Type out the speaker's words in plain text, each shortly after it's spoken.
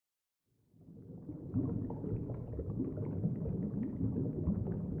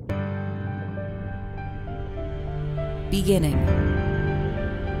beginning.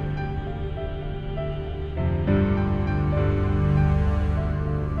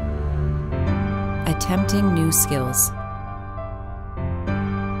 Attempting new skills.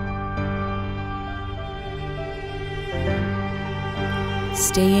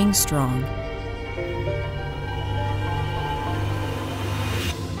 Staying strong.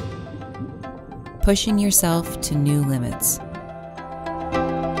 Pushing yourself to new limits.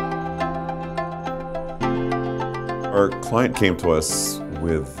 Our client came to us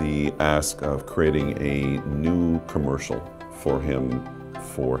with the ask of creating a new commercial for him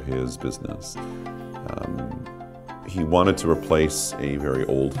for his business. He wanted to replace a very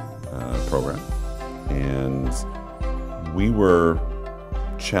old program, and we were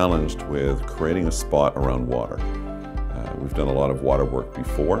challenged with creating a spot around water. We've done a lot of water work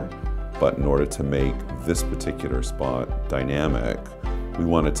before, but in order to make this particular spot dynamic, we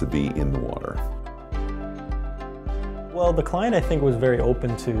wanted to be in the water. Well, the client, I think, was very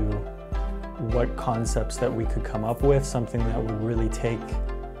open to what concepts that we could come up with, something that would really take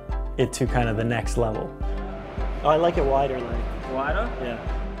it to kind of the next level. Oh, I like it wider, like. Wider? Yeah.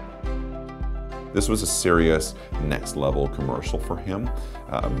 This was a serious next level commercial for him.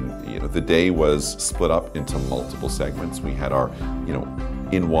 The day was split up into multiple segments. We had our,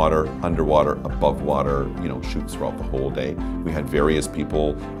 in water, underwater, above water, shoots throughout the whole day. We had various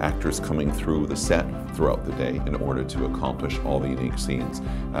people, actors coming through the set throughout the day in order to accomplish all the unique scenes.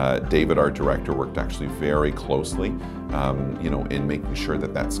 David, our director, worked actually very closely, in making sure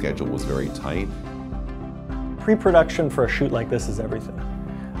that that schedule was very tight. Pre-production for a shoot like this is everything.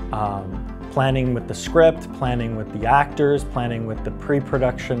 Planning with the script, planning with the actors, planning with the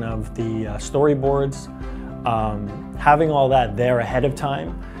pre-production of the storyboards, having all that there ahead of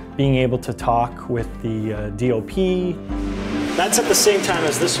time, being able to talk with the DOP. That's at the same time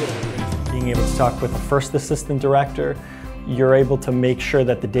as this one. Being able to talk with the first assistant director, you're able to make sure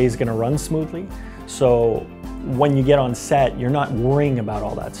that the day's gonna run smoothly. So when you get on set, you're not worrying about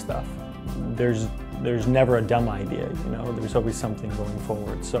all that stuff. There's never a dumb idea, there's always something going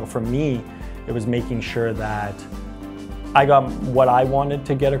forward. So for me, it was making sure that I got what I wanted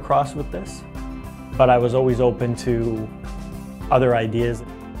to get across with this, but I was always open to other ideas.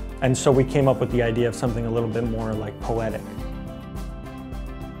 And so we came up with the idea of something a little bit more like poetic.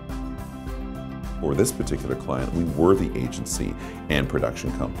 For this particular client, we were the agency and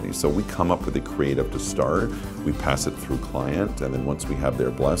production company. So we come up with a creative to start, we pass it through client, and then once we have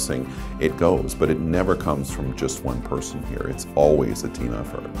their blessing, it goes. But it never comes from just one person here. It's always a team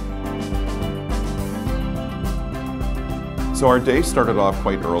effort. So our day started off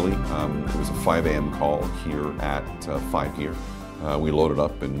quite early. It was a 5 a.m. call here at 5 Gear. We loaded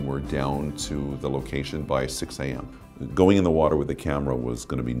up and we're down to the location by 6 a.m. Going in the water with the camera was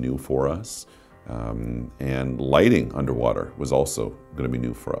going to be new for us. And lighting underwater was also going to be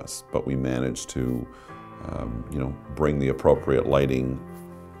new for us, but we managed to, bring the appropriate lighting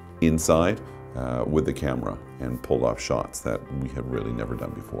inside with the camera and pulled off shots that we had really never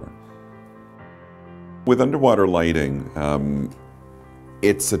done before. With underwater lighting,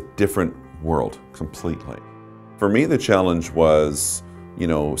 it's a different world completely. For me, the challenge was,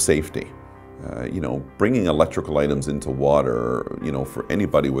 safety. Bringing electrical items into water, for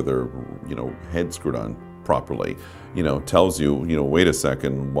anybody with their, head screwed on properly, tells you, wait a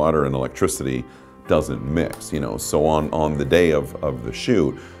second, water and electricity doesn't mix, So on the day of the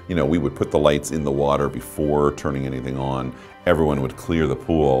shoot, we would put the lights in the water before turning anything on. Everyone would clear the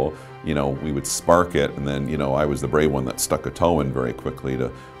pool, we would spark it, and then, I was the brave one that stuck a toe in very quickly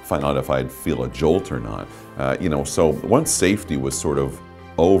to find out if I'd feel a jolt or not. So once safety was sort of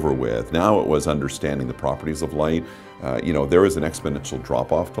over with, now it was understanding the properties of light. There is an exponential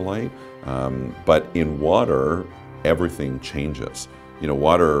drop-off to light, but in water, everything changes.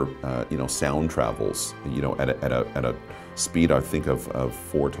 Water, sound travels, at a speed, I think, of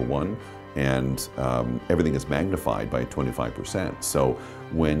 4 to 1, and everything is magnified by 25%. So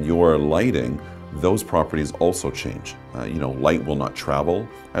when you're lighting, those properties also change. Light will not travel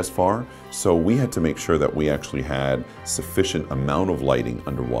as far, so we had to make sure that we actually had sufficient amount of lighting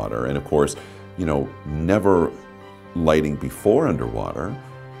underwater. And of course, never lighting before underwater,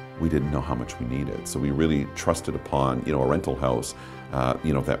 we didn't know how much we needed. So we really trusted upon, a rental house,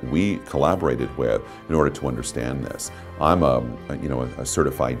 that we collaborated with in order to understand this. I'm a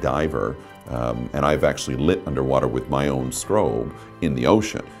certified diver, and I've actually lit underwater with my own strobe in the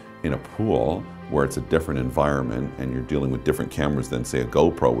ocean. In a pool where it's a different environment and you're dealing with different cameras than, say, a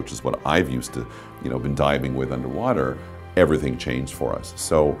GoPro, which is what I've used to, been diving with underwater, everything changed for us.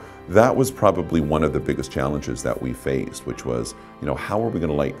 So that was probably one of the biggest challenges that we faced, which was, how are we going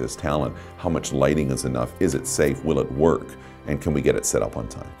to light this talent? How much lighting is enough? Is it safe? Will it work? And can we get it set up on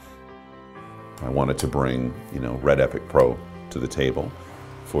time? I wanted to bring, Red Epic Pro to the table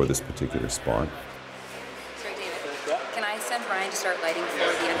for this particular spot. Sorry, David. Can I send Brian to start lighting for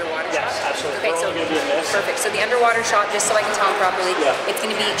the underwater shot? Yes, absolutely. Okay, We're so only gonna be in this. perfect. So the underwater shot, just so I can tell him properly, Yeah. it's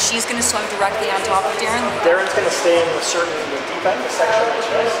going to be, she's going to swim directly on top of Darren. Darren's going to stay in the deep end, the section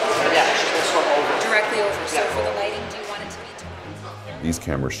that's nice. And yeah, she's going to swim over. Directly over. So Yeah. for the lighting, do you want it to be turned? These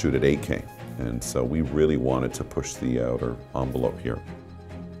cameras shoot at 8K, and so we really wanted to push the outer envelope here.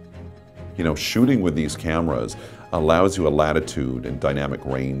 Shooting with these cameras allows you a latitude and dynamic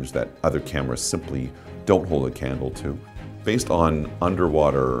range that other cameras simply don't hold a candle to. Based on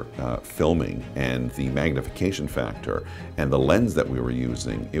underwater filming and the magnification factor and the lens that we were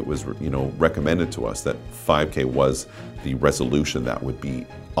using, it was recommended to us that 5K was the resolution that would be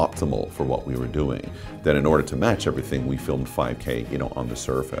optimal for what we were doing. Then in order to match everything, we filmed 5K on the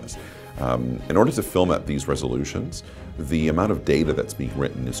surface. In order to film at these resolutions, the amount of data that's being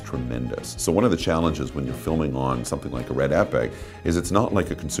written is tremendous. So one of the challenges when you're filming on something like a Red Epic is it's not like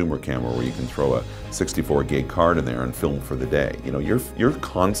a consumer camera where you can throw a 64 gig card in there and film for the day. You're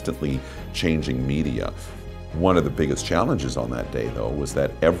constantly changing media. One of the biggest challenges on that day, though, was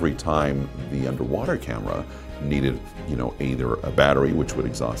that every time the underwater camera needed, either a battery, which would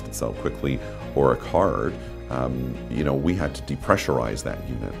exhaust itself quickly, or a card, we had to depressurize that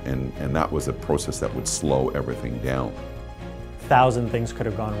unit, and that was a process that would slow everything down. 1,000 things could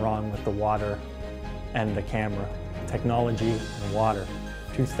have gone wrong with the water and the camera. Technology and water,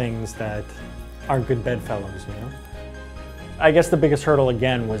 two things that aren't good bedfellows, I guess the biggest hurdle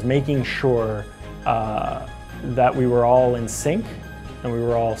again was making sure that we were all in sync and we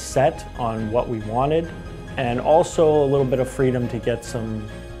were all set on what we wanted, and also a little bit of freedom to get some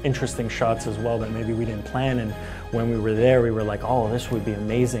interesting shots as well that maybe we didn't plan, and when we were there we were like, oh, this would be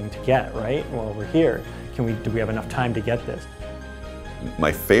amazing to get, right? Well, we're here. Do we have enough time to get this?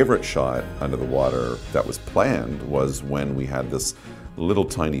 My favorite shot under the water that was planned was when we had this little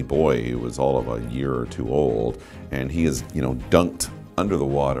tiny boy who was all of a year or two old, and he is, dunked under the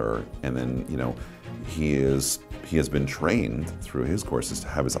water, and then, he has been trained through his courses to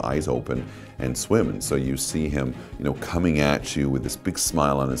have his eyes open and swim. And so you see him, coming at you with this big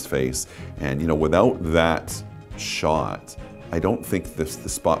smile on his face. And, without that shot, I don't think the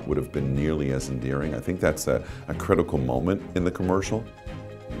spot would have been nearly as endearing. I think that's a critical moment in the commercial.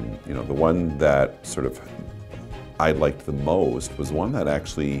 The one that sort of I liked the most was one that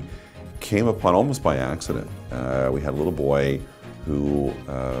actually came upon almost by accident. We had a little boy who,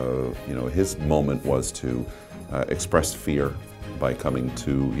 his moment was to express fear by coming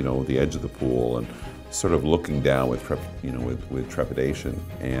to, the edge of the pool and sort of looking down with trepidation.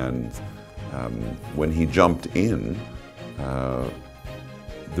 And when he jumped in,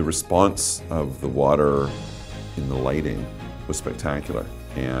 the response of the water in the lighting was spectacular.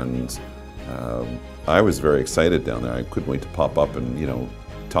 And I was very excited down there. I couldn't wait to pop up and,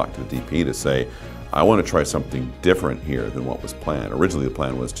 talk to the DP to say, I want to try something different here than what was planned. Originally the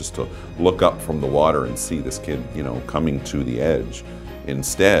plan was just to look up from the water and see this kid, coming to the edge.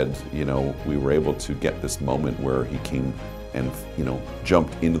 Instead, we were able to get this moment where he came and,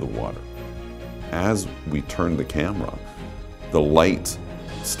 jumped into the water. As we turned the camera, the light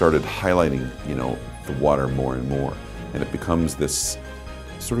started highlighting, the water more and more. And it becomes this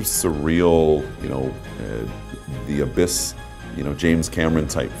sort of surreal, the abyss, James Cameron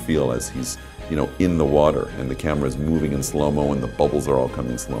type feel as he's, in the water, and the camera is moving in slow-mo and the bubbles are all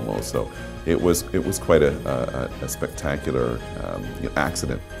coming slow-mo. So it was quite a spectacular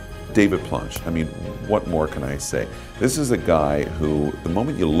accident. David Planche, I mean, what more can I say? This is a guy who, the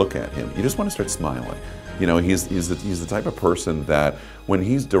moment you look at him, you just want to start smiling. He's the type of person that when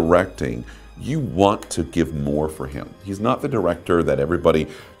he's directing, you want to give more for him. He's not the director that everybody,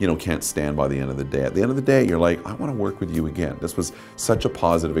 can't stand by the end of the day. At the end of the day, you're like, I want to work with you again. This was such a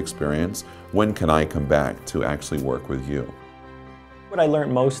positive experience. When can I come back to actually work with you? What I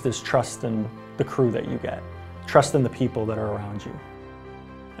learned most is trust in the crew that you get. Trust in the people that are around you.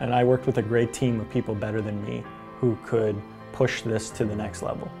 And I worked with a great team of people better than me who could push this to the next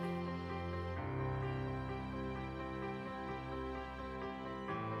level.